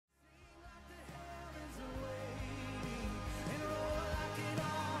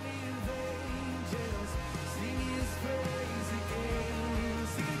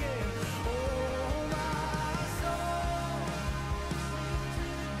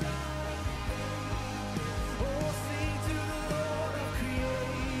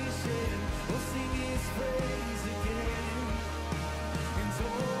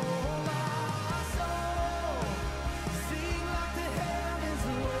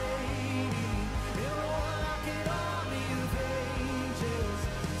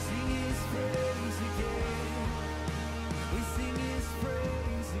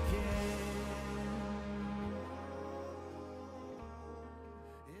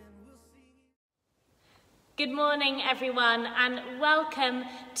Good morning, everyone, and welcome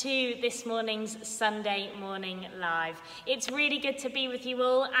to this morning's Sunday Morning Live. It's really good to be with you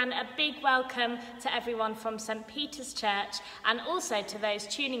all, and a big welcome to everyone from St. Peter's Church and also to those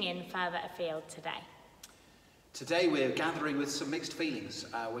tuning in further afield today. Today we're gathering with some mixed feelings.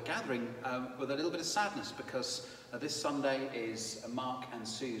 We're gathering with a little bit of sadness because this Sunday is Mark and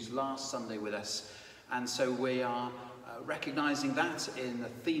Sue's last Sunday with us, and so we are recognising that in the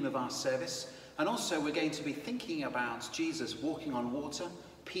theme of our service. And also we're going to be thinking about Jesus walking on water,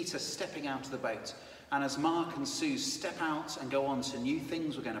 Peter stepping out of the boat. And as Mark and Sue step out and go on to new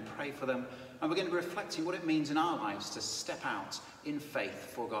things, we're going to pray for them. And we're going to be reflecting what it means in our lives to step out in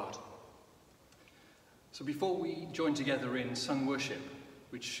faith for God. So before we join together in sung worship,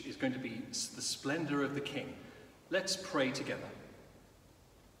 which is going to be the Splendour of the King, let's pray together.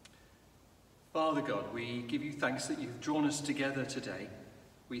 Father God, we give you thanks that you've drawn us together today.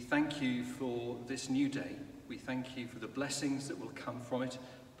 We thank you for this new day. We thank you for the blessings that will come from it,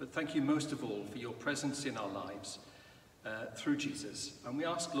 but thank you most of all for your presence in our lives through Jesus. And we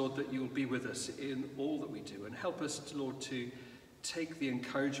ask, Lord, that you'll be with us in all that we do and help us, Lord, to take the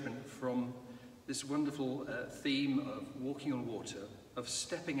encouragement from this wonderful theme of walking on water, of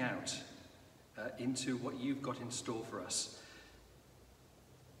stepping out into what you've got in store for us.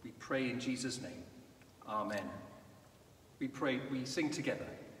 We pray in Jesus' name. Amen. We sing together.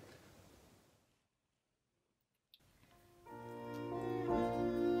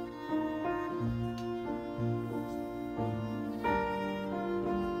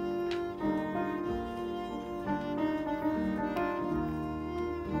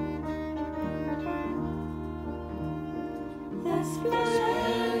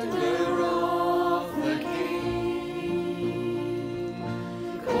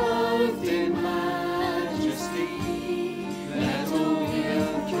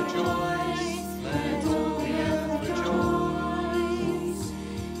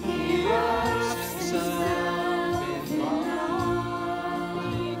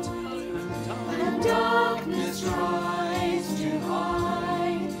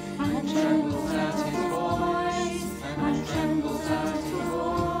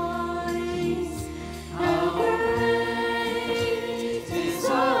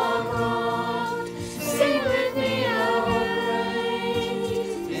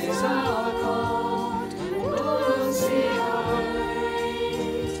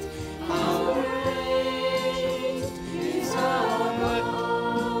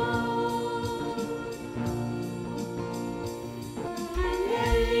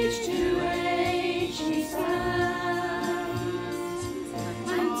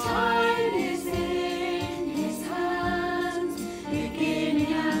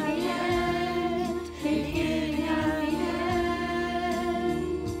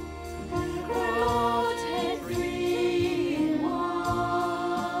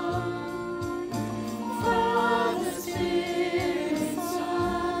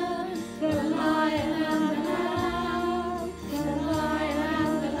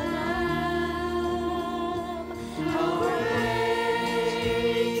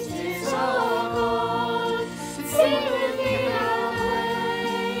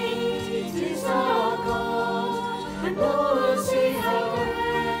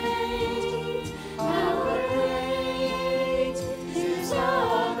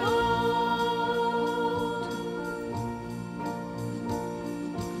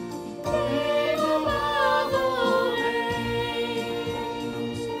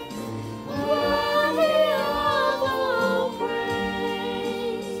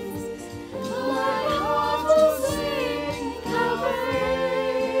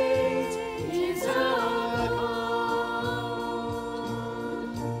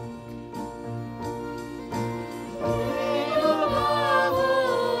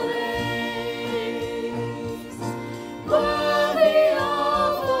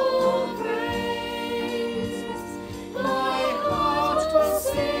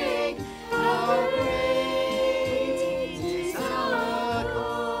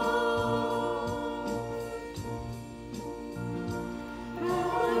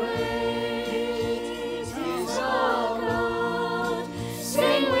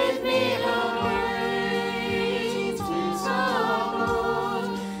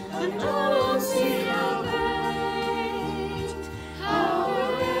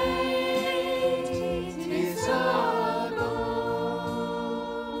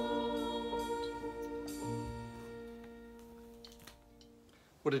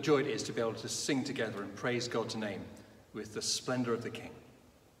 What a joy it is to be able to sing together and praise God's name with the Splendour of the King.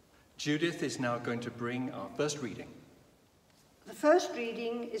 Judith is now going to bring our first reading. The first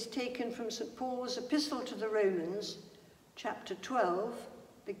reading is taken from St. Paul's Epistle to the Romans, chapter 12,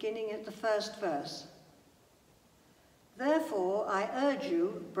 beginning at the first verse. Therefore, I urge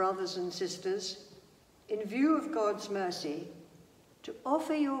you, brothers and sisters, in view of God's mercy, to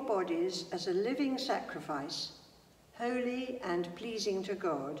offer your bodies as a living sacrifice, holy and pleasing to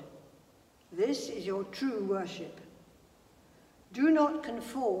God. This is your true worship. Do not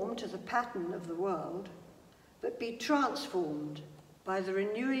conform to the pattern of the world, but be transformed by the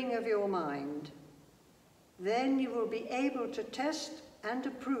renewing of your mind. Then you will be able to test and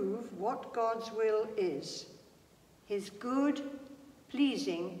approve what God's will is, his good,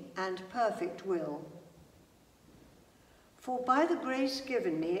 pleasing, and perfect will. For by the grace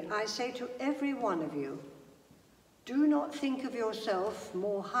given me, I say to every one of you, do not think of yourself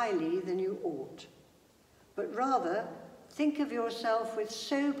more highly than you ought, but rather think of yourself with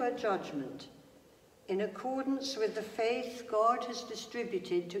sober judgment, in accordance with the faith God has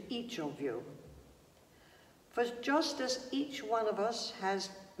distributed to each of you. For just as each one of us has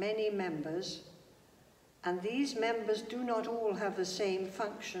many members, and these members do not all have the same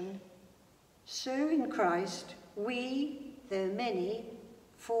function, so in Christ we, though many,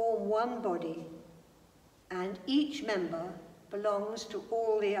 form one body, and each member belongs to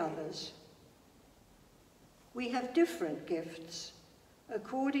all the others. We have different gifts,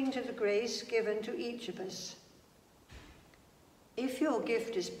 according to the grace given to each of us. If your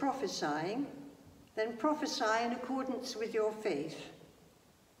gift is prophesying, then prophesy in accordance with your faith.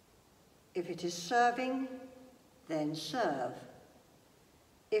 If it is serving, then serve.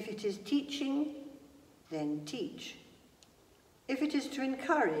 If it is teaching, then teach. If it is to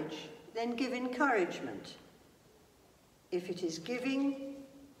encourage, then give encouragement. If it is giving,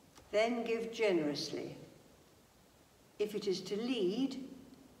 then give generously. If it is to lead,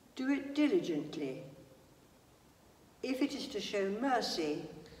 do it diligently. If it is to show mercy,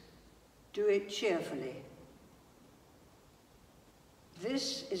 do it cheerfully.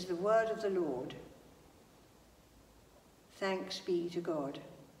 This is the word of the Lord. Thanks be to God.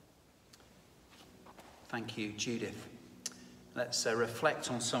 Thank you, Judith. Let's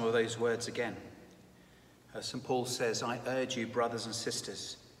reflect on some of those words again. St. Paul says, I urge you, brothers and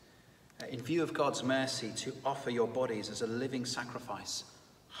sisters, in view of God's mercy, to offer your bodies as a living sacrifice,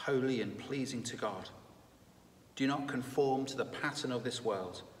 holy and pleasing to God. Do not conform to the pattern of this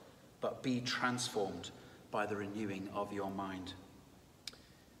world, but be transformed by the renewing of your mind.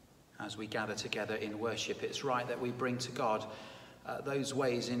 As we gather together in worship, it's right that we bring to God those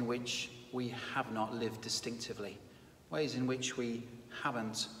ways in which we have not lived distinctively, ways in which we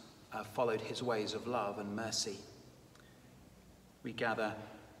haven't followed his ways of love and mercy. We gather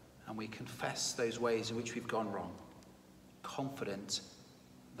and we confess those ways in which we've gone wrong, confident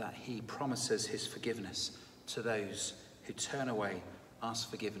that he promises his forgiveness to those who turn away, ask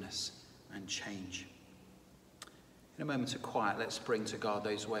forgiveness, and change. In a moment of quiet, let's bring to God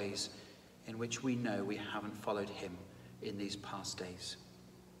those ways in which we know we haven't followed him in these past days.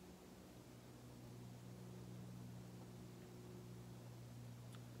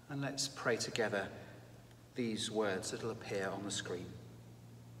 And let's pray together these words that will appear on the screen.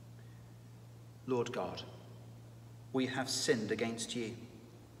 Lord God, we have sinned against you.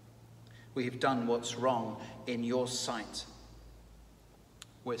 We have done what's wrong in your sight.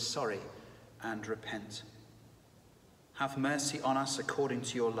 We're sorry and repent. Have mercy on us according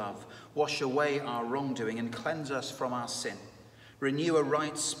to your love. Wash away our wrongdoing and cleanse us from our sin. Renew a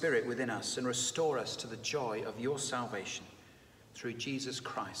right spirit within us and restore us to the joy of your salvation. Through Jesus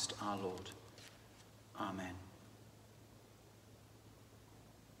Christ our Lord. Amen.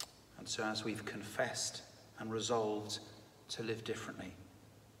 And so as we've confessed and resolved to live differently,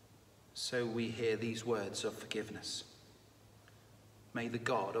 so we hear these words of forgiveness. May the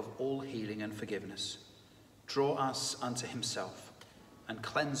God of all healing and forgiveness draw us unto himself and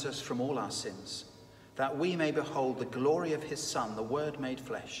cleanse us from all our sins, that we may behold the glory of his Son, the Word made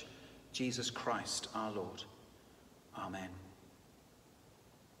flesh, Jesus Christ our Lord. Amen.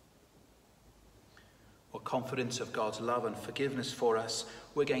 We're confident of God's love and forgiveness for us.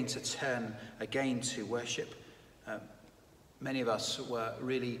 We're going to turn again to worship. Many of us were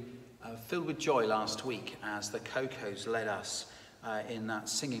really filled with joy last week as the Cocos led us in that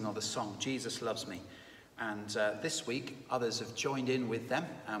singing of the song, Jesus Loves Me. And this week, others have joined in with them,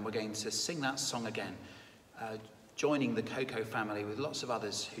 and we're going to sing that song again, joining the Coco family with lots of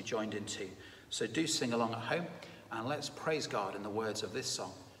others who joined in too. So do sing along at home, and let's praise God in the words of this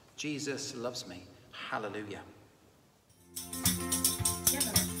song, Jesus Loves Me. Hallelujah.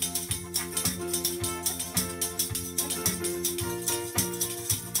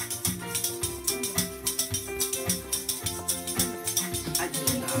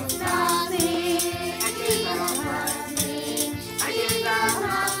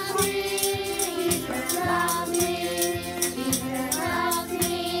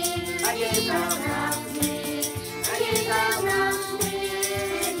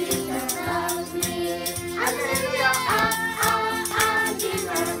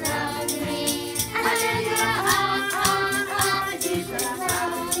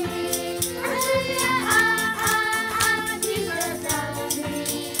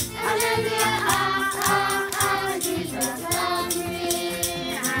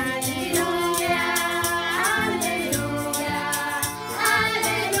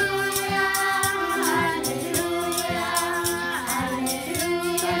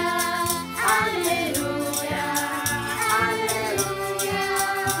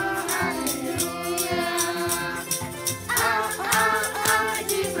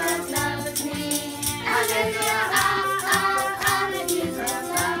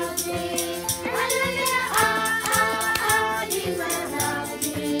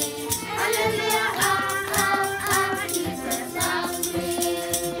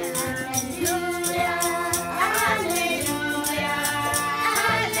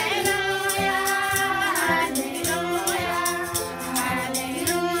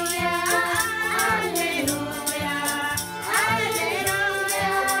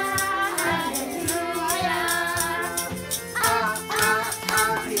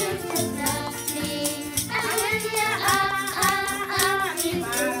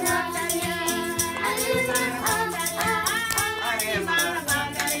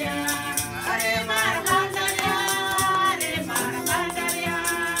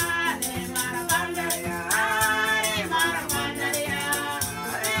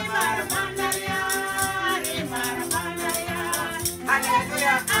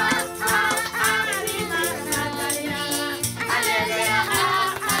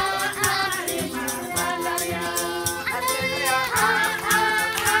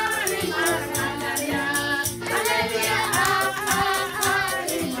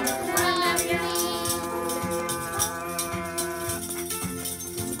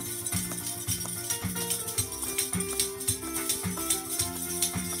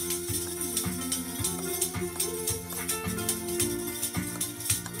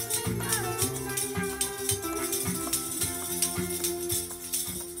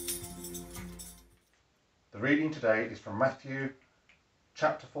 The reading today is from Matthew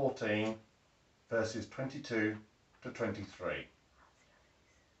chapter 14, verses 22 to 23.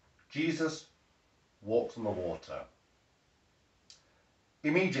 Jesus walks on the water.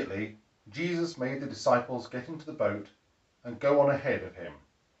 Immediately, Jesus made the disciples get into the boat and go on ahead of him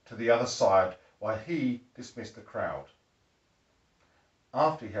to the other side while he dismissed the crowd.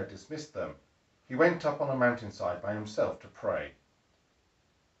 After he had dismissed them, he went up on a mountainside by himself to pray.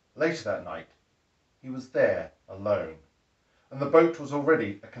 Later that night, he was there alone, and the boat was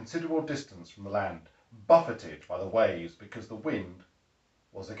already a considerable distance from the land, buffeted by the waves because the wind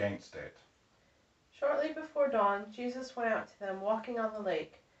was against it. Shortly before dawn, Jesus went out to them walking on the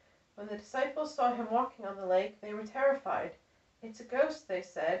lake. When the disciples saw him walking on the lake, they were terrified. "It's a ghost," they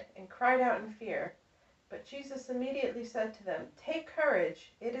said, and cried out in fear. But Jesus immediately said to them, "Take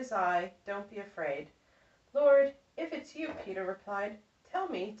courage, it is I, don't be afraid." "Lord, if it's you," Peter replied, "tell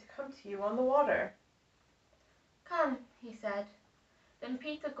me to come to you on the water." "Come," he said. Then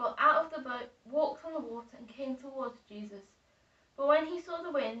Peter got out of the boat, walked on the water, and came towards Jesus. But when he saw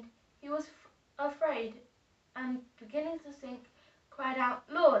the wind, he was afraid, and beginning to sink, cried out,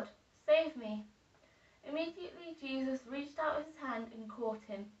 "Lord, save me." Immediately Jesus reached out his hand and caught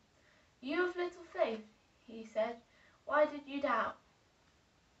him. "You of little faith," he said, "why did you doubt?"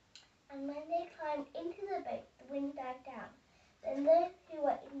 And when they climbed into the boat, the wind died down. Then those who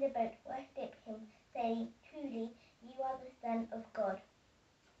were in the boat worshipped him, saying, "Truly, you are the Son of God."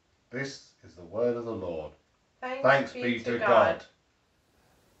 This is the word of the Lord. Thanks be to God.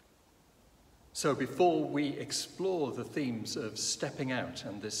 So before we explore the themes of stepping out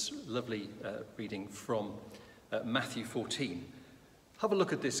and this lovely reading from Matthew 14, have a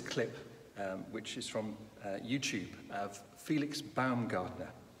look at this clip, which is from YouTube, of Felix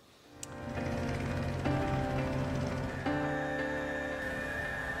Baumgartner.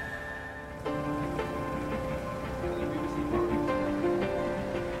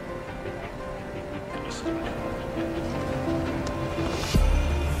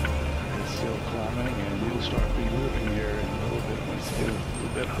 Start removing here in a little bit. Let's do a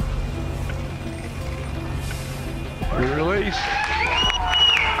little bit of release.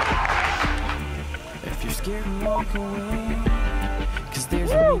 If you're scared, walk away, 'cause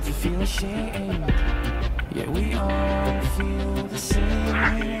there's no need to feel ashamed. Yeah, we all feel the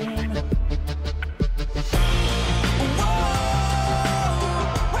same.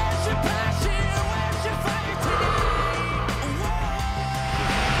 Where's your passion? Where's your fighting?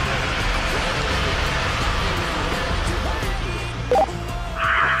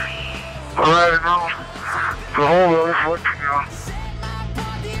 Alright, now, the whole road is looking on.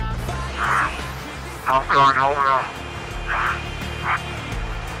 I'm going home now.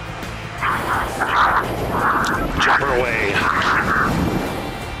 Jumper away.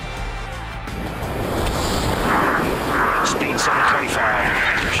 Speed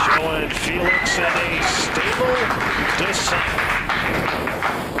 725. Showing Felix in a stable descent.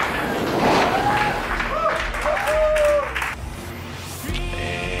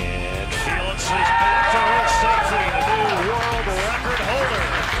 And Felix is back to real safety, the new world record holder.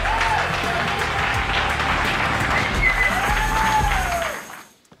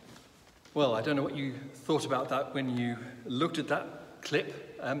 Well, I don't know what you thought about that when you looked at that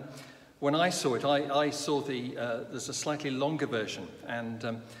clip. When I saw it, I saw there's a slightly longer version,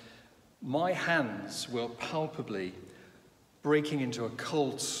 and my hands were palpably breaking into a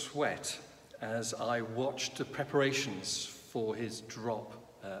cold sweat as I watched the preparations for his drop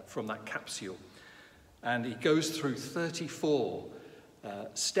from that capsule. And he goes through 34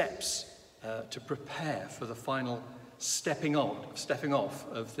 steps to prepare for the final stepping off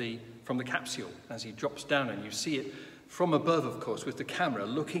from the capsule as he drops down, and you see it from above, of course, with the camera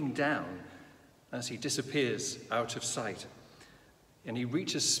looking down as he disappears out of sight. And he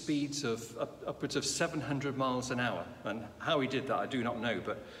reaches speeds of upwards of 700 miles an hour. And how he did that, I do not know,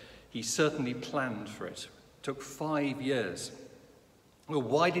 but he certainly planned for it. It took 5 years. Well,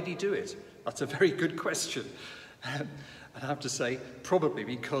 why did he do it? That's a very good question. I have to say, probably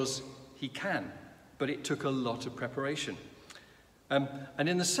because he can. But it took a lot of preparation. And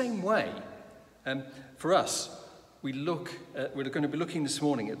in the same way, for us, we're going to be looking this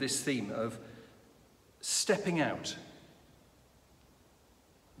morning at this theme of stepping out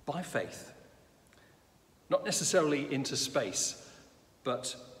by faith. Not necessarily into space,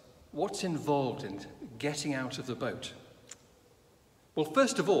 but what's involved in getting out of the boat. Well,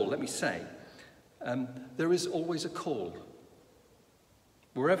 first of all, let me say, there is always a call.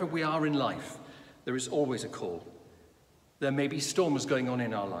 Wherever we are in life, there is always a call. There may be storms going on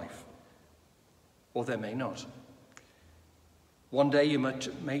in our life, or there may not. One day you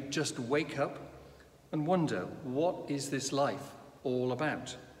may just wake up and wonder, what is this life all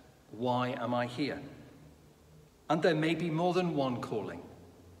about? Why am I here? And there may be more than one calling.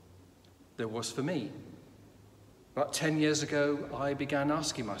 There was for me. About 10 years ago, I began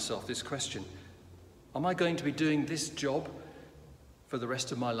asking myself this question: am I going to be doing this job for the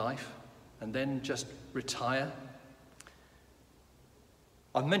rest of my life and then just retire?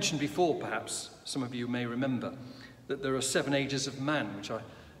 I've mentioned before, perhaps some of you may remember, that there are 7 ages of man, which I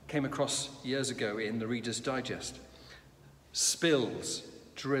came across years ago in the Reader's Digest. Spills,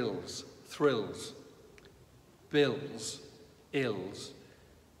 drills, thrills, bills, ills,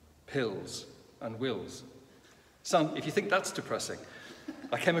 pills, and wills. Son, if you think that's depressing,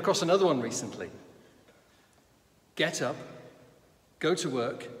 I came across another one recently. Get up, go to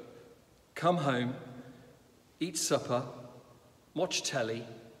work, come home, eat supper, watch telly,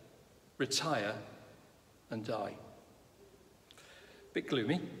 retire, and die. Bit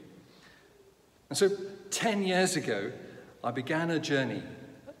gloomy. And so 10 years ago, I began a journey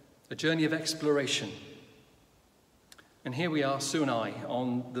of exploration. And here we are, Sue and I,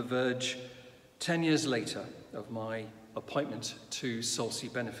 on the verge, 10 years later, of my appointment to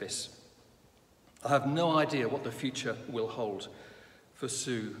Solsi Benefice. I have no idea what the future will hold for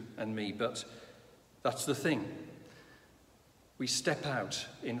Sue and me, but that's the thing. We step out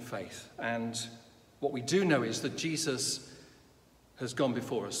in faith, and what we do know is that Jesus has gone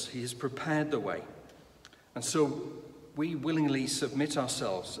before us. He has prepared the way. And so we willingly submit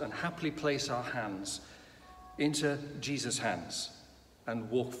ourselves and happily place our hands into Jesus' hands and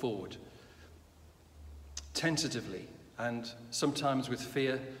walk forward, tentatively and sometimes with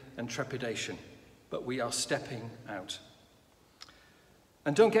fear and trepidation, but we are stepping out.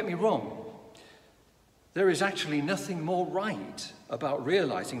 And don't get me wrong, there is actually nothing more right about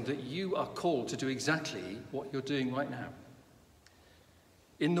realizing that you are called to do exactly what you're doing right now.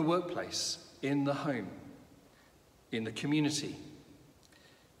 In the workplace, in the home, in the community,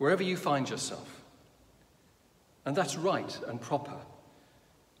 wherever you find yourself. And that's right and proper,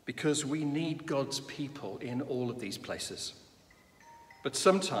 because we need God's people in all of these places. But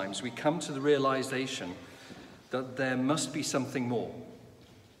sometimes we come to the realization that there must be something more.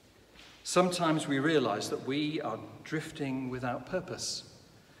 Sometimes we realize that we are drifting without purpose.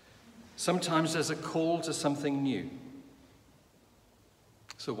 Sometimes there's a call to something new.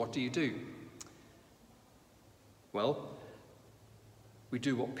 So what do? Well, we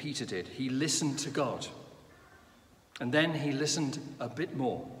do what Peter did. He listened to God. And then he listened a bit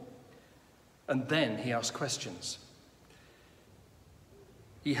more. And then he asked questions.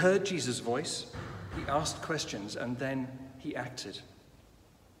 He heard Jesus' voice, he asked questions, and then he acted.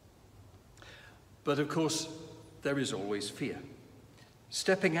 But of course, there is always fear.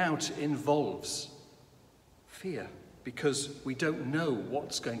 Stepping out involves fear because we don't know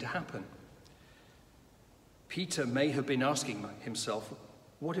what's going to happen. Peter may have been asking himself,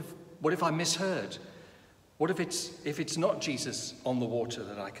 what if I misheard? What if it's not Jesus on the water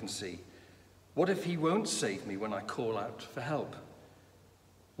that I can see? What if he won't save me when I call out for help?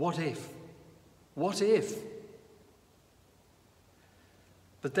 What if? What if?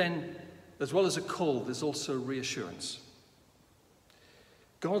 But then, as well as a call, there's also reassurance.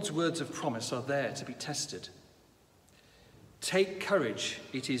 God's words of promise are there to be tested. Take courage,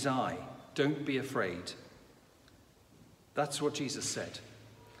 it is I. Don't be afraid. That's what Jesus said.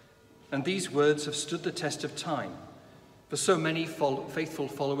 And these words have stood the test of time for so many faithful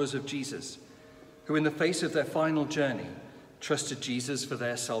followers of Jesus, who in the face of their final journey trusted Jesus for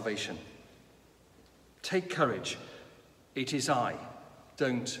their salvation. Take courage, it is I.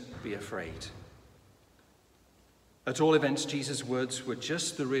 Don't be afraid. At all events, Jesus' words were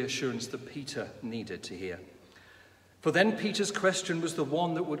just the reassurance that Peter needed to hear. For then Peter's question was the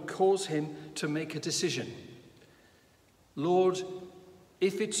one that would cause him to make a decision. Lord,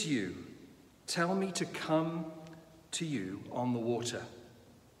 if it's you, tell me to come to you on the water.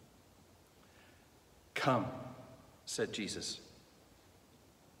 Come, said Jesus.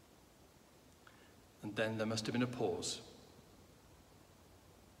 And then there must have been a pause.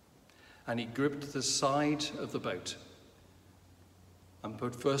 And he gripped the side of the boat and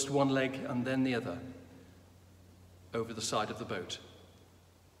put first one leg and then the other over the side of the boat.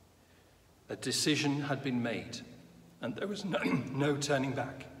 A decision had been made, and there was no turning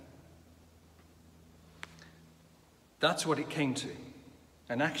back. That's what it came to,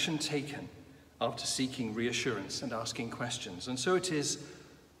 an action taken after seeking reassurance and asking questions. And so it is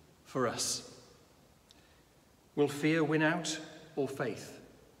for us. Will fear win out or faith?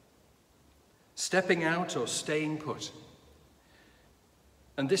 Stepping out or staying put?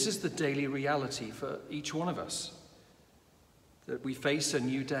 And this is the daily reality for each one of us, that we face a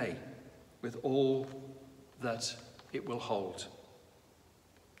new day with all that it will hold.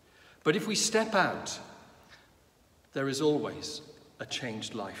 But if we step out, there is always a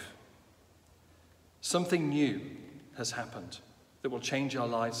changed life. Something new has happened that will change our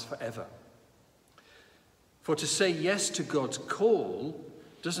lives forever. For to say yes to God's call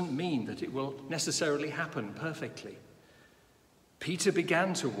doesn't mean that it will necessarily happen perfectly. Peter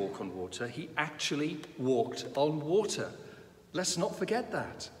began to walk on water. He actually walked on water. Let's not forget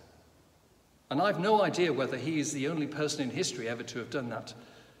that. And I've no idea whether he is the only person in history ever to have done that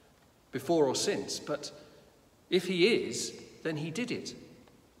before or since, but if he is, then he did it.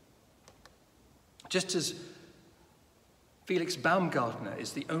 Just as Felix Baumgartner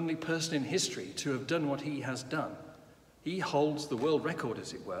is the only person in history to have done what he has done. He holds the world record,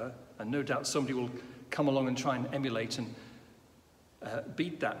 as it were, and no doubt somebody will come along and try and emulate and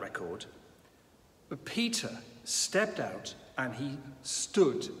beat that record. But Peter stepped out and he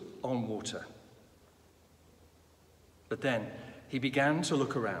stood on water. But then he began to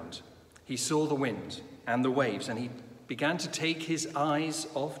look around. He saw the wind and the waves, and he began to take his eyes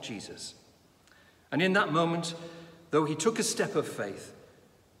off Jesus. And in that moment, though he took a step of faith,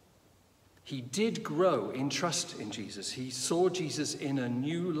 he did grow in trust in Jesus. He saw Jesus in a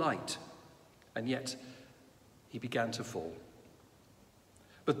new light, and yet he began to fall.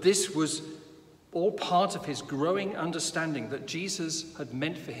 But this was all part of his growing understanding that Jesus had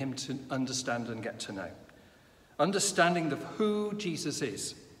meant for him to understand and get to know. Understanding of who Jesus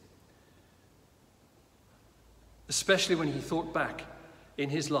is. Especially when he thought back in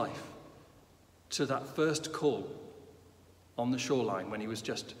his life to that first call on the shoreline when he was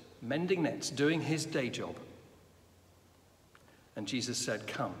just mending nets, doing his day job. And Jesus said,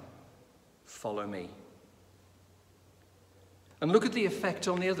 "Come, follow me." And look at the effect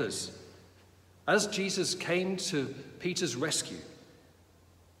on the others. As Jesus came to Peter's rescue,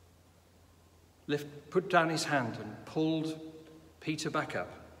 put down his hand and pulled Peter back up,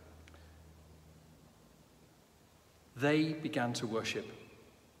 they began to worship.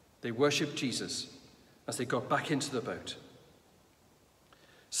 They worshipped Jesus as they got back into the boat.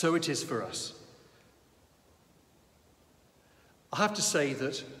 So it is for us. I have to say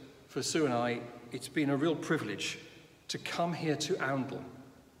that for Sue and I, it's been a real privilege to come here to Oundle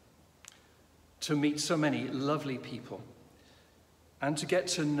to meet so many lovely people and to get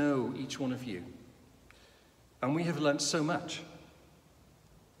to know each one of you. And we have learnt so much.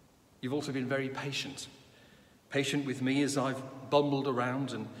 You've also been very patient. Patient with me as I've bumbled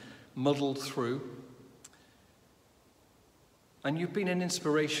around and muddled through. And you've been an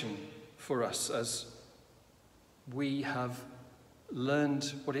inspiration for us as we have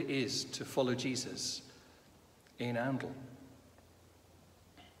learned what it is to follow Jesus in Oundle.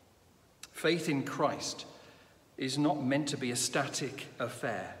 Faith in Christ is not meant to be a static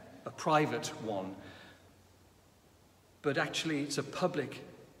affair, a private one, but actually it's a public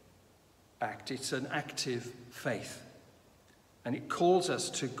act. It's an active faith. And it calls us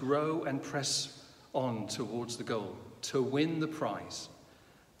to grow and press on towards the goal, to win the prize.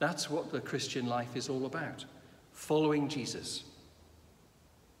 That's what the Christian life is all about. Following Jesus,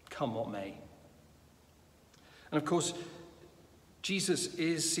 come what may. And of course, Jesus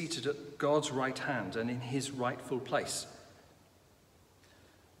is seated at God's right hand and in his rightful place.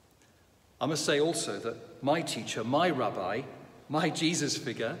 I must say also that my teacher, my rabbi, my Jesus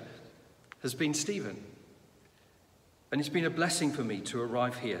figure has been Stephen. And it's been a blessing for me to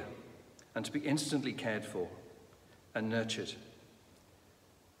arrive here and to be instantly cared for and nurtured.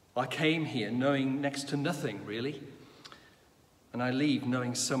 I came here knowing next to nothing, really, and I leave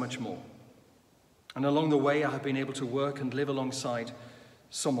knowing so much more. And along the way, I have been able to work and live alongside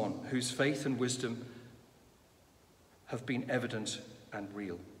someone whose faith and wisdom have been evident and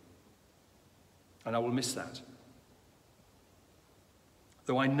real. And I will miss that.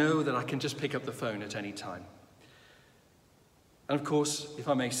 Though I know that I can just pick up the phone at any time. And of course, if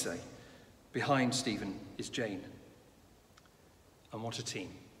I may say, behind Stephen is Jane. And what a team.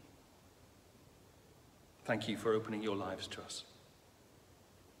 Thank you for opening your lives to us.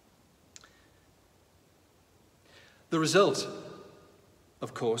 The result,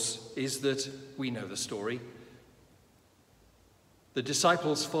 of course, is that we know the story. The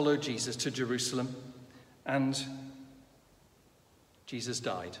disciples followed Jesus to Jerusalem, and Jesus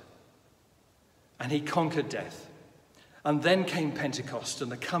died. And he conquered death. And then came Pentecost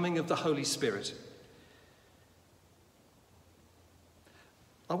and the coming of the Holy Spirit.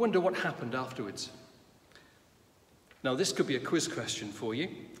 I wonder what happened afterwards. Now, this could be a quiz question for you.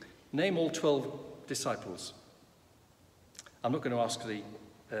 Name all 12 disciples. I'm not going to ask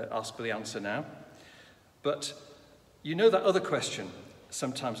for the answer now. But you know that other question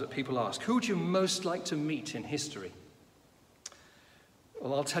sometimes that people ask. Who would you most like to meet in history?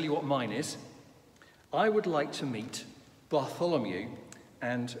 Well, I'll tell you what mine is. I would like to meet Bartholomew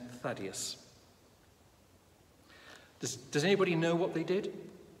and Thaddeus. Does anybody know what they did?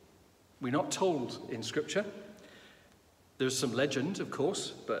 We're not told in Scripture. There's some legend, of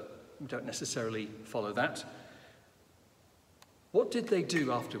course, but we don't necessarily follow that. What did they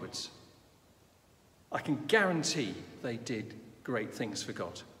do afterwards? I can guarantee they did great things for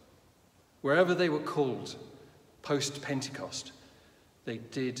God. Wherever they were called post-Pentecost, they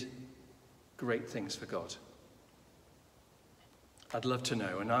did great things for God. I'd love to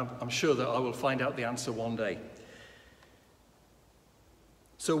know, and I'm sure that I will find out the answer one day.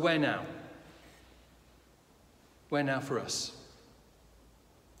 So where now? Where now for us?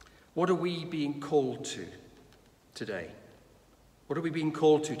 What are we being called to today? What are we being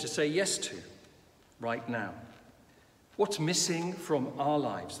called to say yes to right now? What's missing from our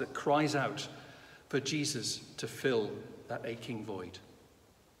lives that cries out for Jesus to fill that aching void?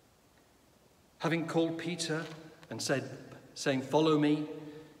 Having called Peter and saying, "Follow me,"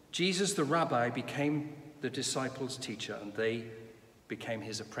 Jesus the rabbi became the disciples' teacher and they became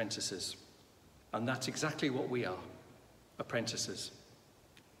his apprentices. And that's exactly what we are, apprentices,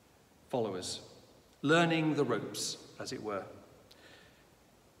 followers, learning the ropes, as it were.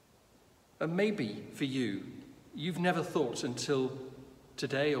 And maybe for you, you've never thought until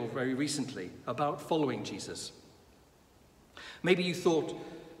today or very recently about following Jesus. Maybe you thought,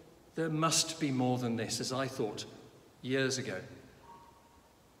 there must be more than this, as I thought years ago.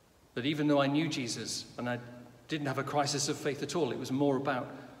 That even though I knew Jesus and I didn't have a crisis of faith at all, it was more about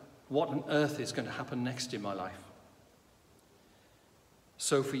what on earth is going to happen next in my life.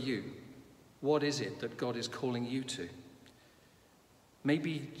 So for you, what is it that God is calling you to?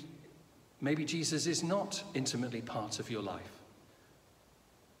 Maybe Jesus is not intimately part of your life.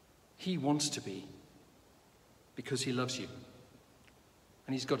 He wants to be, because he loves you.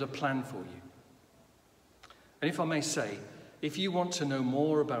 And he's got a plan for you. And if I may say, if you want to know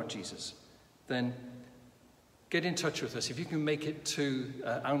more about Jesus, then get in touch with us. If you can make it to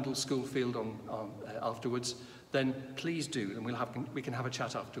Oundle Schoolfield afterwards, then please do, and we can have a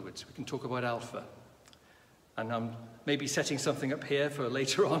chat afterwards. We can talk about Alpha. And I'm maybe setting something up here for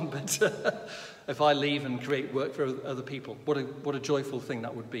later on, but if I leave and create work for other people, what a joyful thing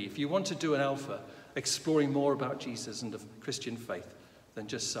that would be. If you want to do an Alpha, exploring more about Jesus and the Christian faith, then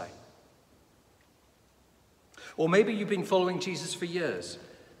just say. Or maybe you've been following Jesus for years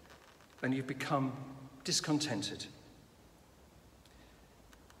and you've become discontented.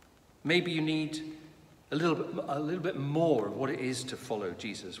 Maybe you need a little bit more of what it is to follow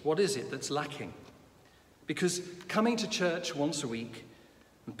Jesus. What is it that's lacking? Because coming to church once a week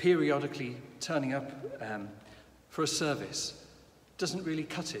and periodically turning up for a service doesn't really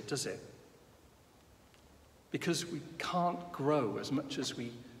cut it, does it? Because we can't grow as much as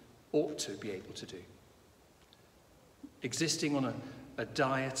we ought to be able to do. Existing on a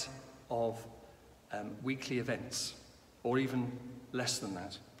diet of weekly events, or even less than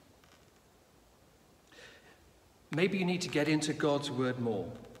that. Maybe you need to get into God's word more,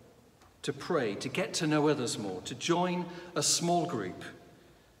 to pray, to get to know others more, to join a small group.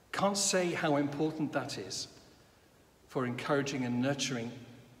 Can't say how important that is for encouraging and nurturing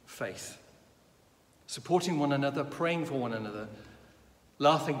faith. Supporting one another, praying for one another,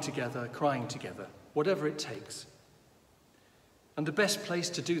 laughing together, crying together, whatever it takes. And the best place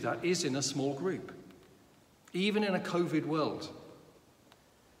to do that is in a small group, even in a COVID world,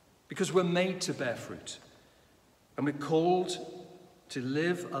 because we're made to bear fruit. And we're called to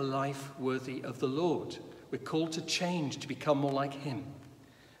live a life worthy of the Lord. We're called to change, to become more like him.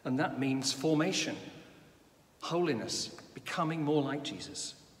 And that means formation, holiness, becoming more like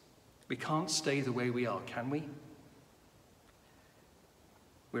Jesus. We can't stay the way we are, can we?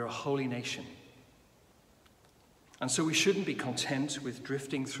 We're a holy nation. And so we shouldn't be content with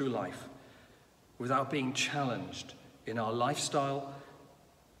drifting through life without being challenged in our lifestyle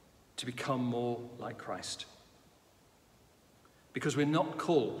to become more like Christ. Because we're not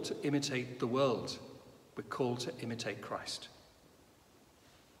called to imitate the world, we're called to imitate Christ.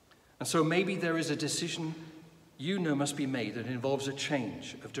 And so maybe there is a decision you know must be made that involves a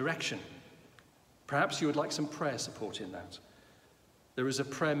change of direction. Perhaps you would like some prayer support in that. There is a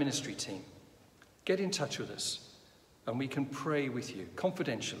prayer ministry team. Get in touch with us and we can pray with you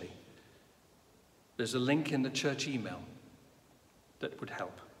confidentially. There's a link in the church email that would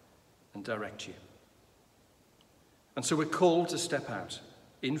help and direct you. And so we're called to step out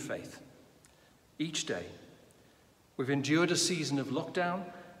in faith each day. We've endured a season of lockdown,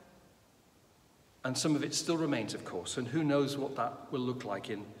 and some of it still remains, of course, and who knows what that will look like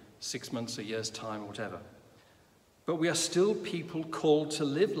in 6 months, a year's time, whatever. But we are still people called to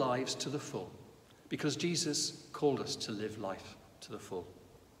live lives to the full, because Jesus called us to live life to the full.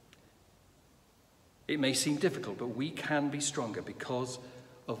 It may seem difficult, but we can be stronger because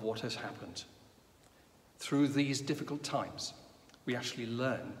of what has happened. Through these difficult times, we actually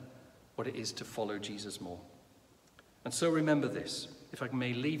learn what it is to follow Jesus more. And so remember this, if I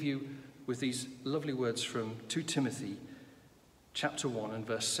may leave you with these lovely words from 2 Timothy chapter 1 and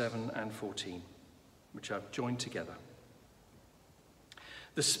verse 7 and 14, which I've joined together.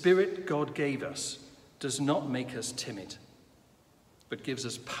 The Spirit God gave us does not make us timid, but gives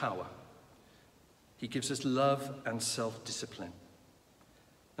us power. He gives us love and self-discipline.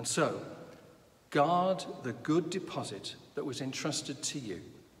 And so, guard the good deposit that was entrusted to you.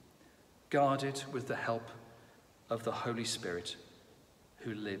 Guard it with the help of the Holy Spirit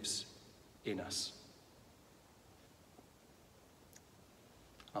who lives in us.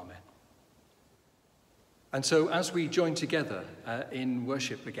 Amen. And so as we join together in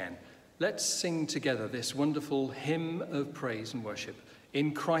worship again, let's sing together this wonderful hymn of praise and worship,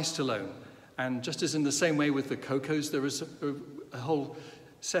 In Christ Alone. And just as in the same way with the Cocos, there is a whole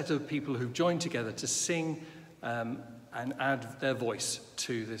set of people who've joined together to sing and add their voice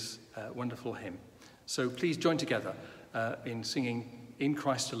to this wonderful hymn. So please join together in singing In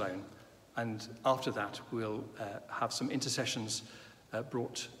Christ Alone. And after that, we'll have some intercessions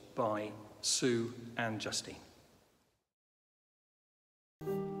brought by Sue and Justine.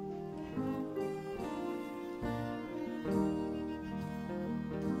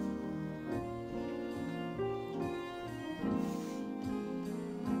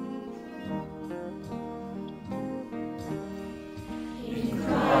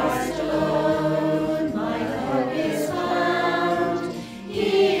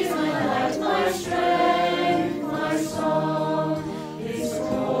 This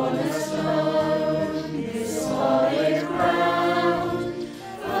cornerstone, this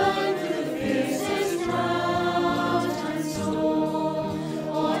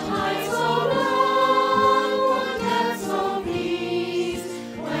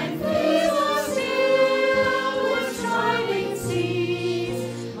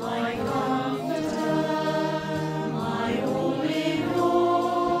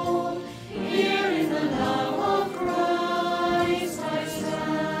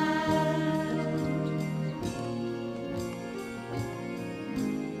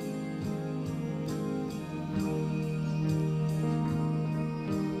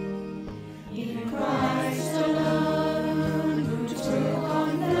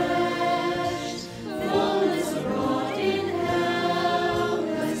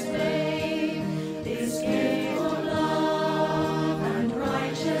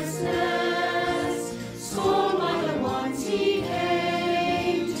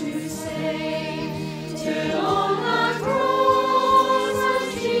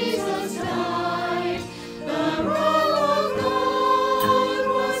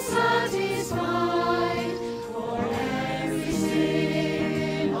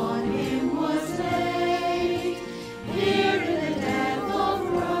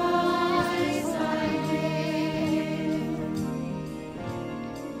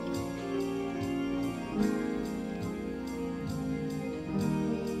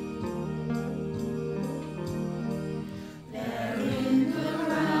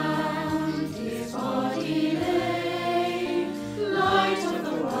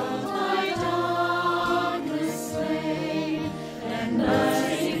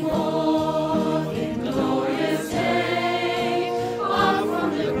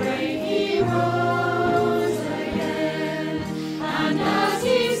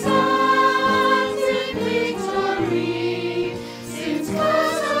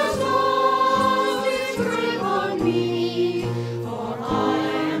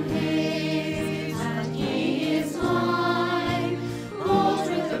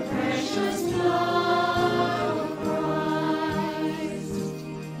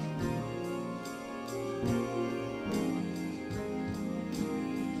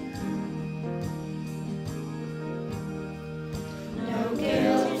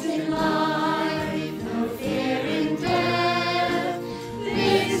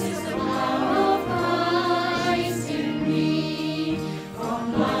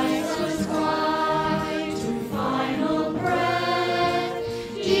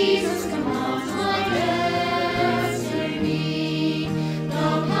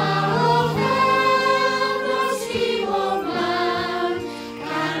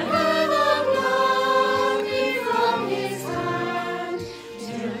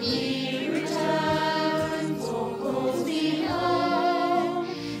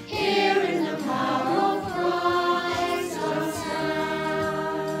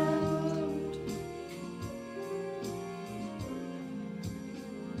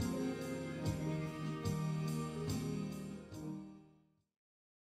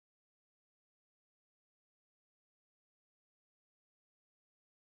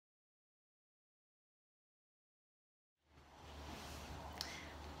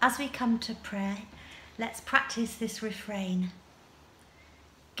As we come to prayer, let's practice this refrain.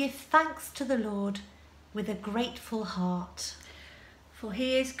 Give thanks to the Lord with a grateful heart. For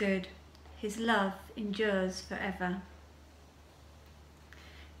he is good, his love endures forever.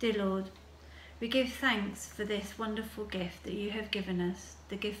 Dear Lord, we give thanks for this wonderful gift that you have given us,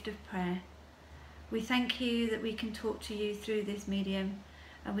 the gift of prayer. We thank you that we can talk to you through this medium,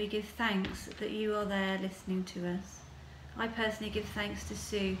 and we give thanks that you are there listening to us. I personally give thanks to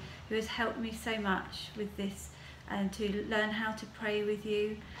Sue, who has helped me so much with this and to learn how to pray with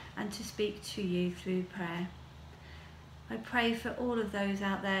you and to speak to you through prayer. I pray for all of those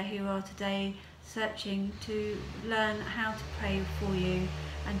out there who are today searching to learn how to pray for you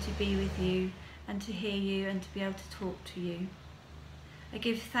and to be with you and to hear you and to be able to talk to you. I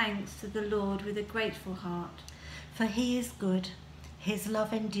give thanks to the Lord with a grateful heart. For he is good, his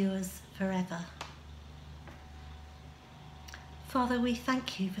love endures forever. Father, we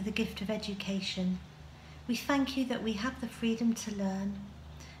thank you for the gift of education. We thank you that we have the freedom to learn.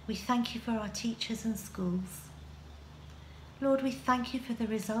 We thank you for our teachers and schools. Lord, we thank you for the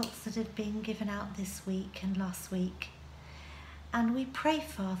results that have been given out this week and last week. And we pray,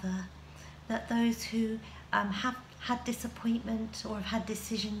 Father, that those who have had disappointment or have had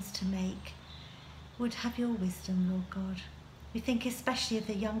decisions to make would have your wisdom, Lord God. We think especially of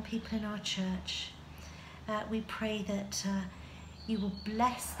the young people in our church. We pray that you will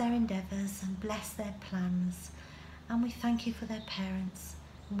bless their endeavours and bless their plans. And we thank you for their parents.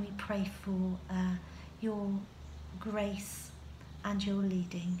 And we pray for your grace and your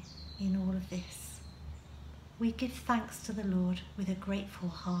leading in all of this. We give thanks to the Lord with a grateful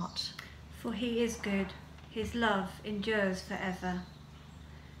heart. For he is good, his love endures forever.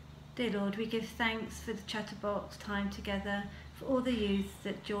 Dear Lord, we give thanks for the Chatterbox time together, for all the youth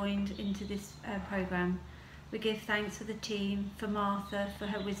that joined into this programme. We give thanks for the team, for Martha, for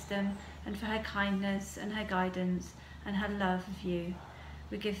her wisdom and for her kindness and her guidance and her love of you.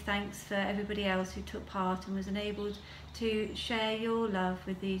 We give thanks for everybody else who took part and was enabled to share your love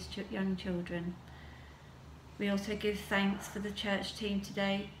with these young children. We also give thanks for the church team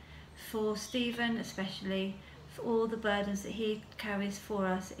today, for Stephen especially, for all the burdens that he carries for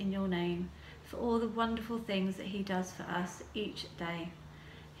us in your name, for all the wonderful things that he does for us each day.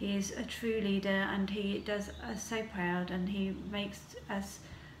 He is a true leader and he does us so proud, and he makes us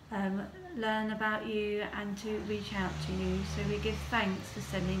learn about you and to reach out to you. So we give thanks for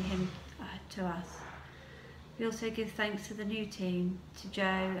sending him to us. We also give thanks to the new team, to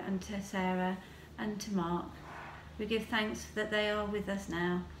Joe and to Sarah and to Mark. We give thanks that they are with us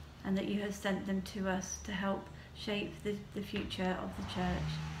now and that you have sent them to us to help shape the future of the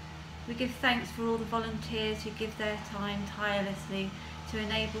church. We give thanks for all the volunteers who give their time tirelessly to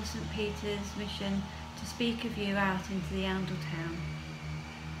enable St Peter's mission to speak of you out into the Oundle town.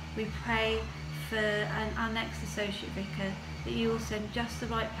 We pray for our next associate vicar that you will send just the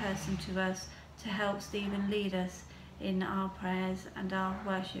right person to us to help Stephen lead us in our prayers and our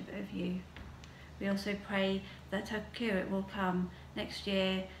worship of you. We also pray that our curate will come next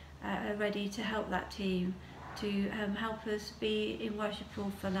year ready to help that team to help us be in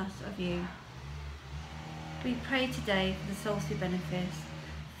worshipfulness of you. We pray today for the Solstice benefice,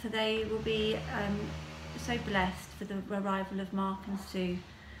 for they will be so blessed for the arrival of Mark and Sue.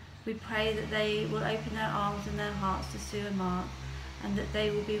 We pray that they will open their arms and their hearts to Sue and Mark, and that they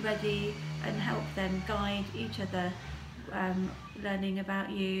will be ready and help them guide each other, learning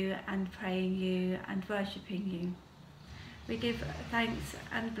about you and praying you and worshipping you. We give thanks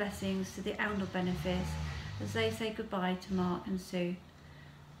and blessings to the Oundle benefice as they say goodbye to Mark and Sue.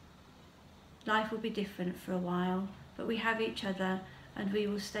 Life will be different for a while, but we have each other and we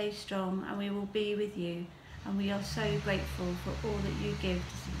will stay strong and we will be with you, and we are so grateful for all that you give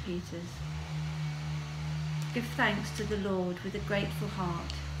to St Peter's. Give thanks to the Lord with a grateful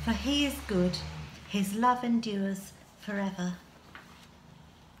heart. For he is good, his love endures forever.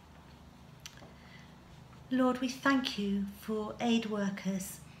 Lord, we thank you for aid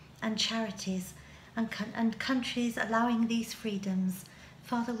workers and charities and countries allowing these freedoms.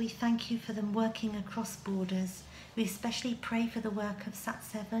 Father, we thank you for them working across borders. We especially pray for the work of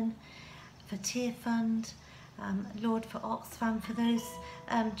Sat7, for Tear Fund, Lord, for Oxfam, for those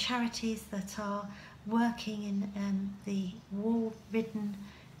charities that are working in the war-ridden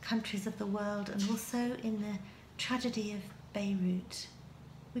countries of the world and also in the tragedy of Beirut.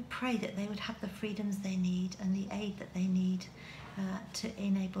 We pray that they would have the freedoms they need and the aid that they need to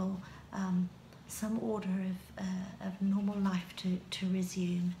enable some order of normal life to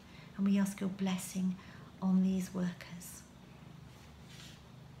resume. And we ask your blessing on these workers.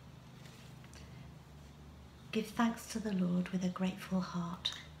 Give thanks to the Lord with a grateful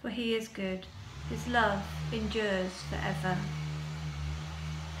heart. for he is good. His love endures forever.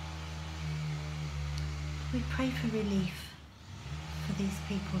 We pray for relief for these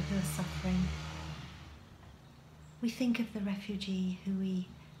people who are suffering. We think of the refugee who we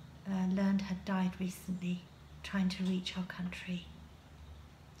learned had died recently, trying to reach our country.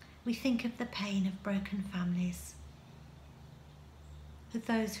 We think of the pain of broken families, of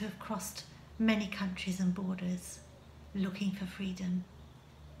those who have crossed many countries and borders, looking for freedom,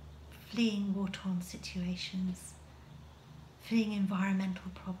 fleeing war-torn situations, fleeing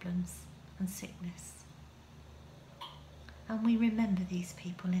environmental problems and sickness. And we remember these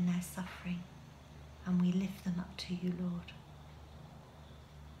people in their suffering, and we lift them up to you, Lord.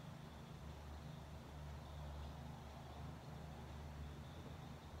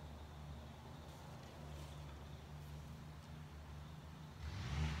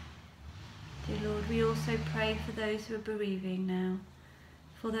 Dear Lord, we also pray for those who are bereaving now,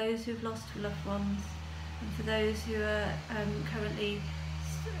 for those who have lost loved ones, and for those who are currently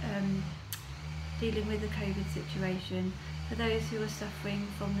dealing with the COVID situation, for those who are suffering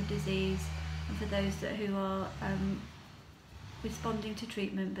from the disease, and for those who are responding to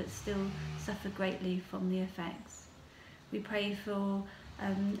treatment but still suffer greatly from the effects. We pray for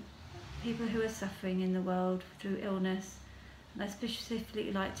people who are suffering in the world through illness. And I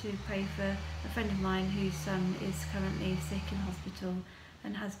specifically like to pray for a friend of mine whose son is currently sick in hospital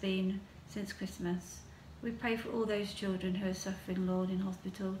and has been since Christmas. We pray for all those children who are suffering, Lord, in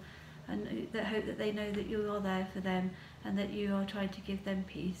hospital, and that hope that they know that you are there for them and that you are trying to give them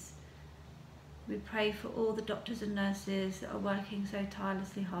peace. We pray for all the doctors and nurses that are working so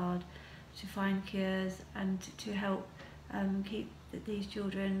tirelessly hard to find cures and to help keep these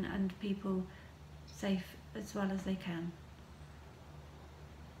children and people safe as well as they can.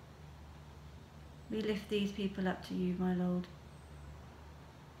 We lift these people up to you, my Lord.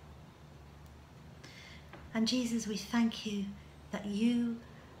 And Jesus, we thank you that you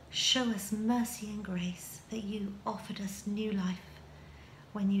show us mercy and grace, that you offered us new life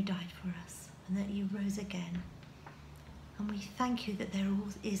when you died for us, and that you rose again. And we thank you that there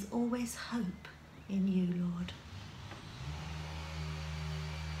is always hope in you, Lord.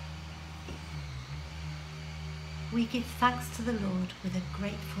 We give thanks to the Lord with a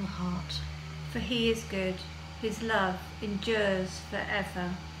grateful heart. For he is good, his love endures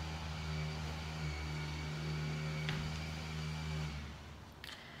forever.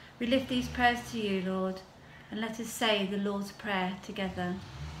 We lift these prayers to you, Lord, and let us say the Lord's Prayer together.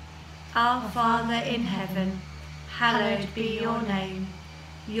 Our Father in heaven, hallowed be your name.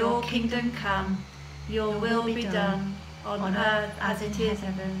 Your kingdom come, your will be done, on earth as it is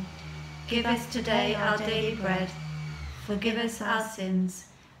in heaven. Give us today our daily bread. Forgive us our sins,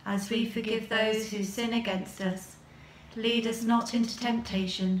 as we forgive those who sin against us. Lead us not into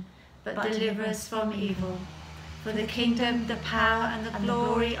temptation, but deliver us from evil. For the kingdom, the power and the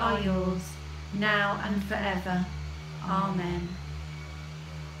glory are yours, now and forever. Amen.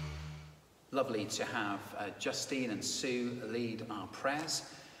 Lovely to have Justine and Sue lead our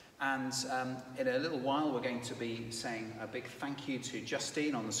prayers. And in a little while we're going to be saying a big thank you to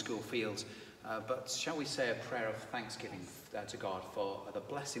Justine on the school field. But shall we say a prayer of thanksgiving to God for the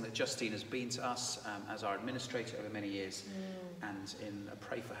blessing that Justine has been to us as our administrator over many years, and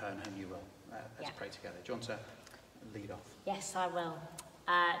pray for her and her new role. Let's pray together. Do you want to lead off? Yes, I will.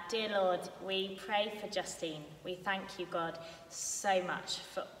 Dear Lord, we pray for Justine. We thank you, God, so much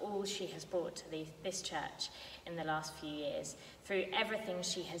for all she has brought to this church in the last few years, through everything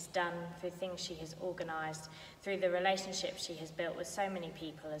she has done, through things she has organised, through the relationships she has built with so many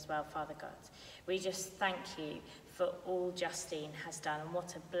people as well, Father God. We just thank you for all Justine has done, and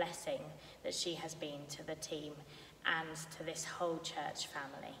what a blessing that she has been to the team and to this whole church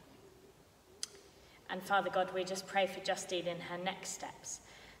family. And Father God, we just pray for Justine in her next steps,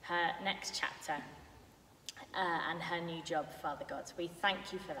 her next chapter, and her new job, Father God. We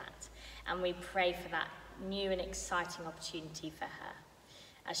thank you for that, and we pray for that new and exciting opportunity for her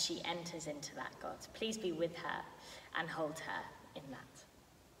as she enters into that, God. Please be with her and hold her in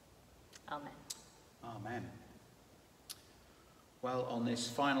that. Amen. Amen. Well, on this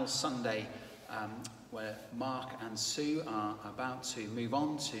final Sunday, where Mark and Sue are about to move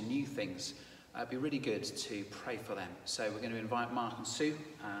on to new things, it'd be really good to pray for them. So we're going to invite Mark and Sue.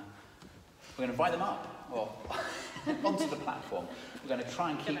 We're going to invite them up, or onto the platform. We're going to try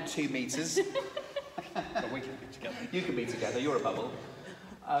and keep 2 metres. But we can be together. You can be together, you're a bubble.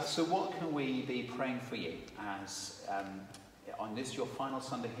 So what can we be praying for you as on this your final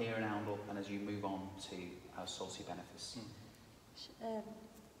Sunday here in Oundle, and as you move on to our Salty Benefice?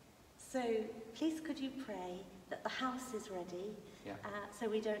 So please could you pray that the house is ready, so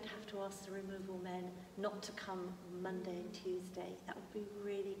we don't have to ask the removal men not to come Monday and Tuesday. That would be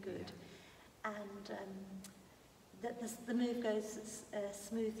really good. And that the move goes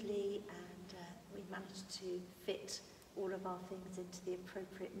smoothly, and we've managed to fit all of our things into the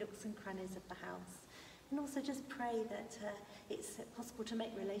appropriate nooks and crannies of the house. And also just pray that it's possible to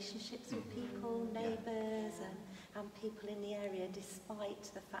make relationships with people, neighbours and people in the area, despite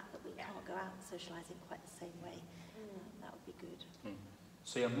the fact that we can't go out socialising quite the same way. That would be good.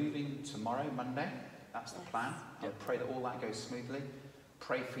 So you're moving tomorrow, Monday. That's the plan. I pray that all that goes smoothly.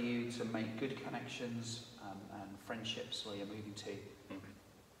 Pray for you to make good connections and friendships where you're moving to.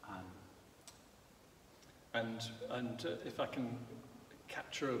 And if I can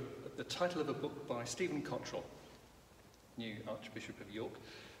capture the title of a book by Stephen Cottrell, new Archbishop of York,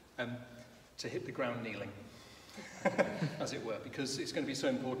 to hit the ground kneeling, as it were, because it's going to be so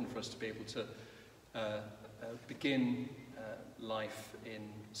important for us to be able to begin life in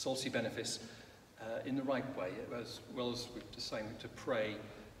Solsi Benefice in the right way, as well as we're just saying to pray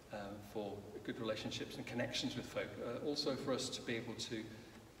for good relationships and connections with folk, also for us to be able to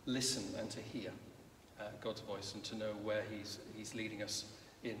listen and to hear God's voice and to know where He's leading us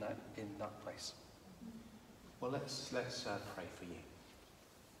in that place. Well, let's pray for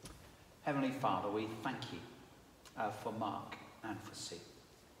you. Heavenly Father, we thank you for Mark and for Sue.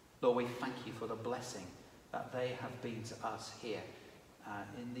 Lord, we thank you for the blessing that they have been to us here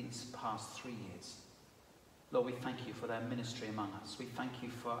in these past 3 years. Lord, we thank you for their ministry among us. We thank you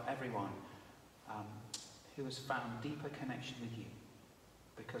for everyone who has found deeper connection with you,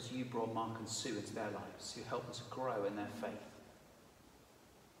 because you brought Mark and Sue into their lives, who helped them to grow in their faith.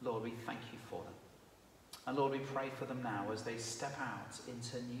 Lord, we thank you for them. And Lord, we pray for them now as they step out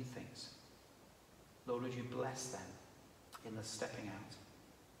into new things. Lord, would you bless them in the stepping out.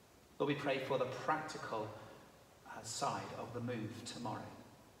 Lord, we pray for the practical side of the move tomorrow.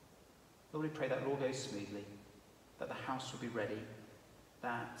 Lord, we pray that it all goes smoothly, that the house will be ready,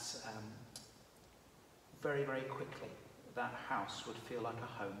 that very, very quickly that house would feel like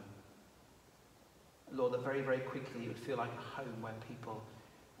a home. Lord, that very, very quickly it would feel like a home where people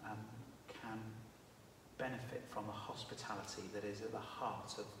can benefit from the hospitality that is at the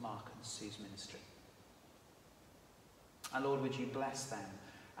heart of Mark and Sue's ministry. And Lord, would you bless them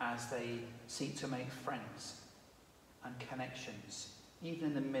as they seek to make friends and connections, even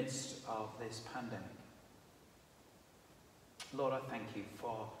in the midst of this pandemic. Lord, I thank you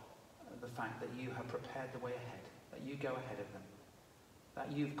for the fact that you have prepared the way ahead, that you go ahead of them,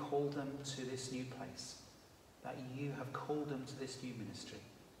 that you've called them to this new place, that you have called them to this new ministry,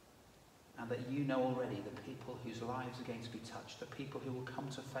 and that you know already the people whose lives are going to be touched, the people who will come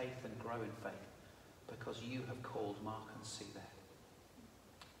to faith and grow in faith, because you have called Mark and Sue there.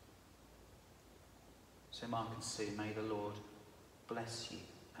 So Mark and Sue, may the Lord bless you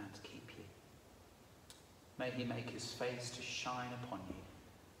and keep you. May he make his face to shine upon you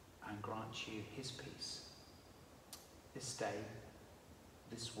and grant you his peace this day,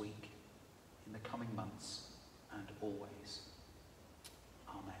 this week, in the coming months, and always.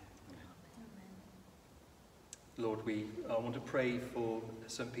 Amen. Lord, we want to pray for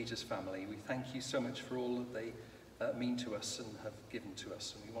St. Peter's family. We thank you so much for all that they mean to us and have given to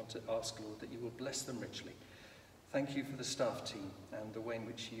us. And we want to ask, Lord, that you will bless them richly. Thank you for the staff team and the way in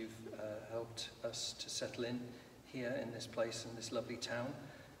which you've helped us to settle in here in this place, in this lovely town.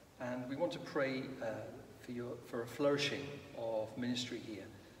 And we want to pray for a flourishing of ministry here,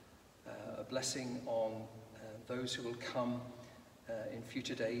 a blessing on those who will come in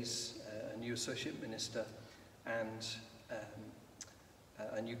future days, a new associate minister and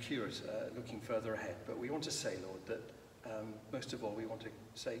a new curate looking further ahead. But we want to say, Lord, that most of all we want to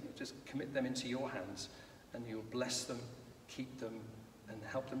say, just commit them into your hands, and you'll bless them, keep them, and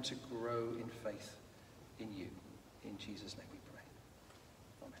help them to grow in faith in you. In Jesus' name we pray.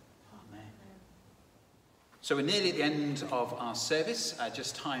 Amen. Amen. So we're nearly at the end of our service,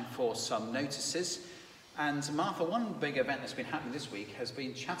 just time for some notices. And Martha, one big event that's been happening this week has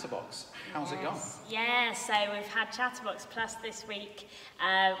been Chatterbox. How's it gone? Yeah, so we've had Chatterbox Plus this week.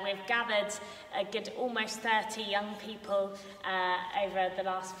 We've gathered a good almost 30 young people over the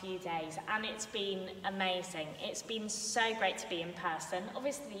last few days, and it's been amazing. It's been so great to be in person.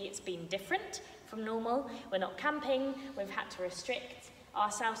 Obviously, it's been different from normal. We're not camping. We've had to restrict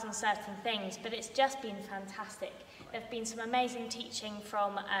ourselves on certain things, but it's just been fantastic. There have been some amazing teaching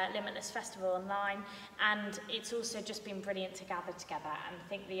from Limitless Festival online, and it's also just been brilliant to gather together, and I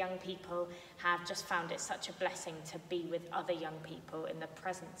think the young people have just found it such a blessing to be with other young people in the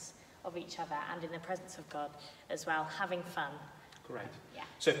presence of each other and in the presence of God as well, having fun. Great. Yeah.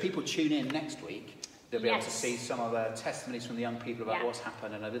 So if people tune in next week, They'll be able to see some of the testimonies from the young people about what's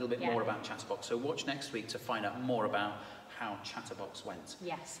happened and a little bit more about Chatterbox. So watch next week to find out more about how Chatterbox went.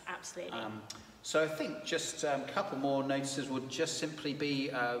 Yes, absolutely. So I think just a couple more notices would just simply be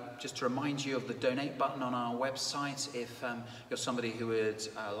just to remind you of the donate button on our website if you're somebody who would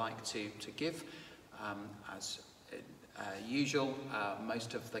like to give. As usual,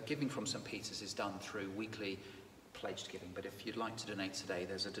 most of the giving from St. Peter's is done through weekly pledged giving, but if you'd like to donate today,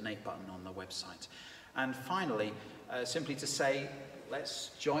 there's a donate button on the website. And finally, simply to say,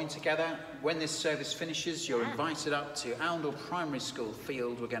 let's join together. When this service finishes, you're invited up to Oundle Primary School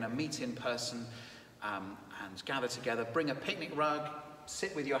field. We're going to meet in person and gather together. Bring a picnic rug,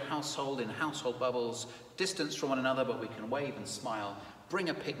 sit with your household in household bubbles, distance from one another, but we can wave and smile. Bring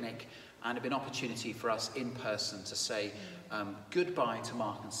a picnic, and it'll be an opportunity for us in person to say goodbye to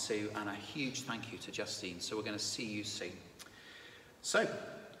Mark and Sue and a huge thank you to Justine. So we're going to see you soon. So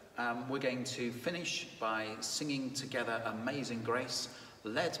we're going to finish by singing together Amazing Grace,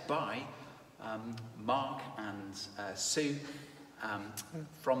 led by Mark and Sue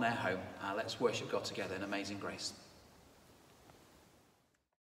from their home. Let's worship God together in Amazing Grace.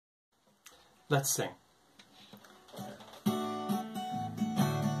 Let's sing.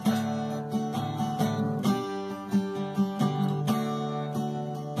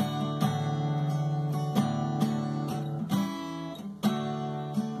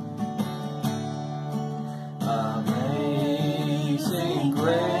 Amazing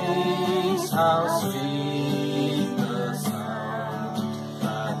grace, how sweet the sound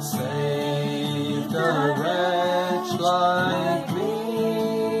that saved a wretch like me.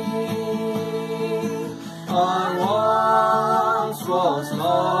 I once was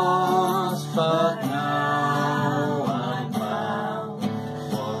lost, but now I'm found.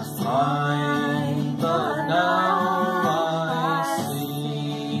 Was blind, but now I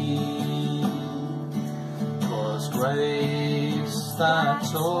see. 'Twas grace that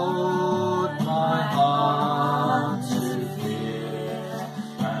taught my heart to fear,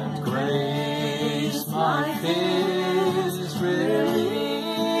 and grace my fears relieved.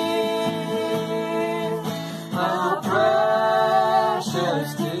 How precious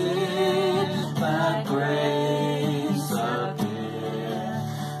did that grace appear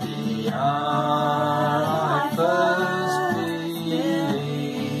the hour I first believed.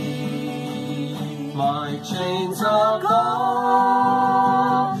 My chains are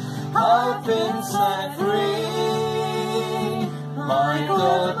gone, I've been set free. My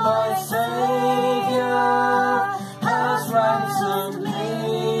God, my Saviour, has ransomed me,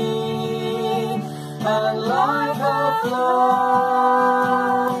 and like a flood,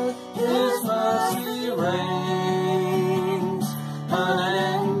 His mercy reigns,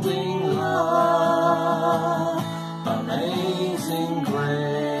 unending love, amazing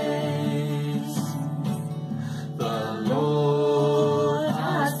grace. The Lord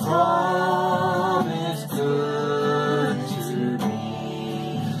has promised good to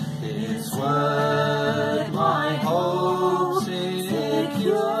me, His word my hope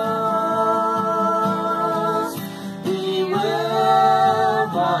secures. He will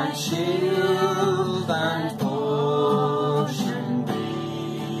my shield and portion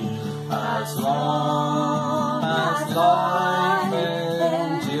be, as long as life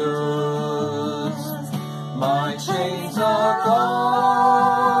endures. My chains are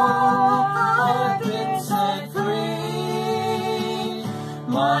gone, I've been set free.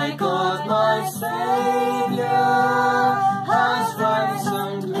 My God, my Saviour, has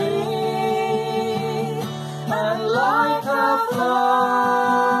ransomed me, and like a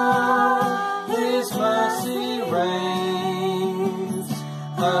flood, His mercy reigns,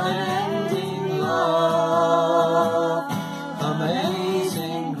 unending love,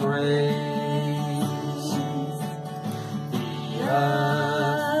 amazing grace. The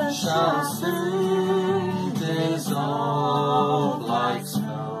earth shall soon dissolve like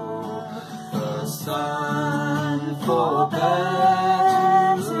snow, the sun forbear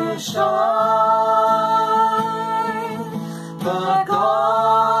to shine, but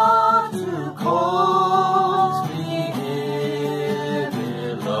God who calls me here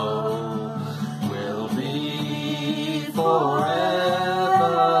below will be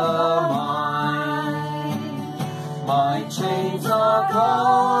forever mine. My chains are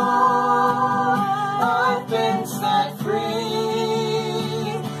gone, I've been set free.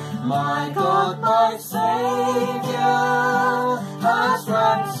 My God, my Saviour, has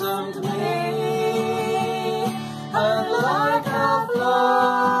ransomed me, and like a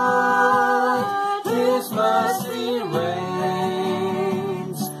flood, His mercy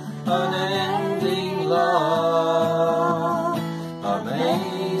reigns, unending love,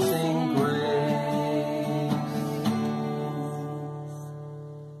 amazing grace.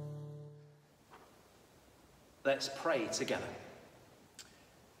 Let's pray together.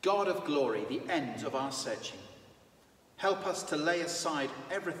 God of glory, the end of our searching, help us to lay aside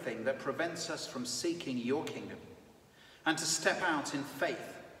everything that prevents us from seeking your kingdom, and to step out in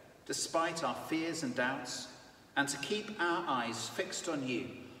faith despite our fears and doubts, and to keep our eyes fixed on you,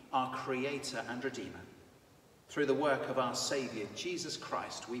 our Creator and Redeemer. Through the work of our Saviour, Jesus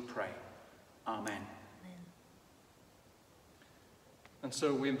Christ, we pray. Amen. And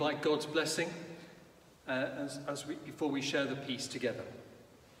so we invite God's blessing before we share the peace together.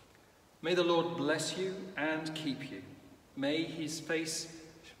 May the Lord bless you and keep you. May his face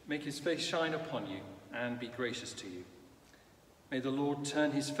make his face shine upon you and be gracious to you. May the Lord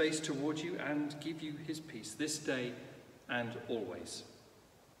turn his face toward you and give you his peace this day and always.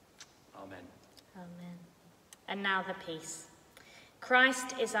 Amen. Amen. And now the peace.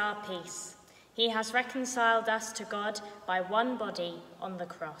 Christ is our peace. He has reconciled us to God by one body on the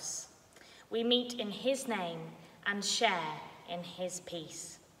cross. We meet in his name and share in his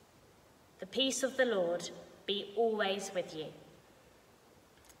peace. The peace of the Lord be always with you.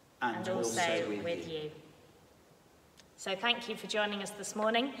 And also with you. So thank you for joining us this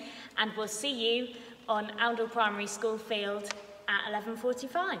morning, and we'll see you on Oundle Primary School field at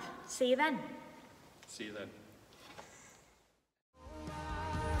 11:45. See you then. See you then.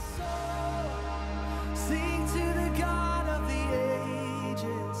 Sing to the God of the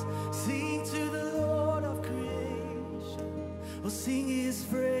ages, sing to the Lord of creation, we'll sing his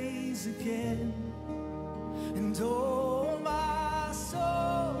praise again, and oh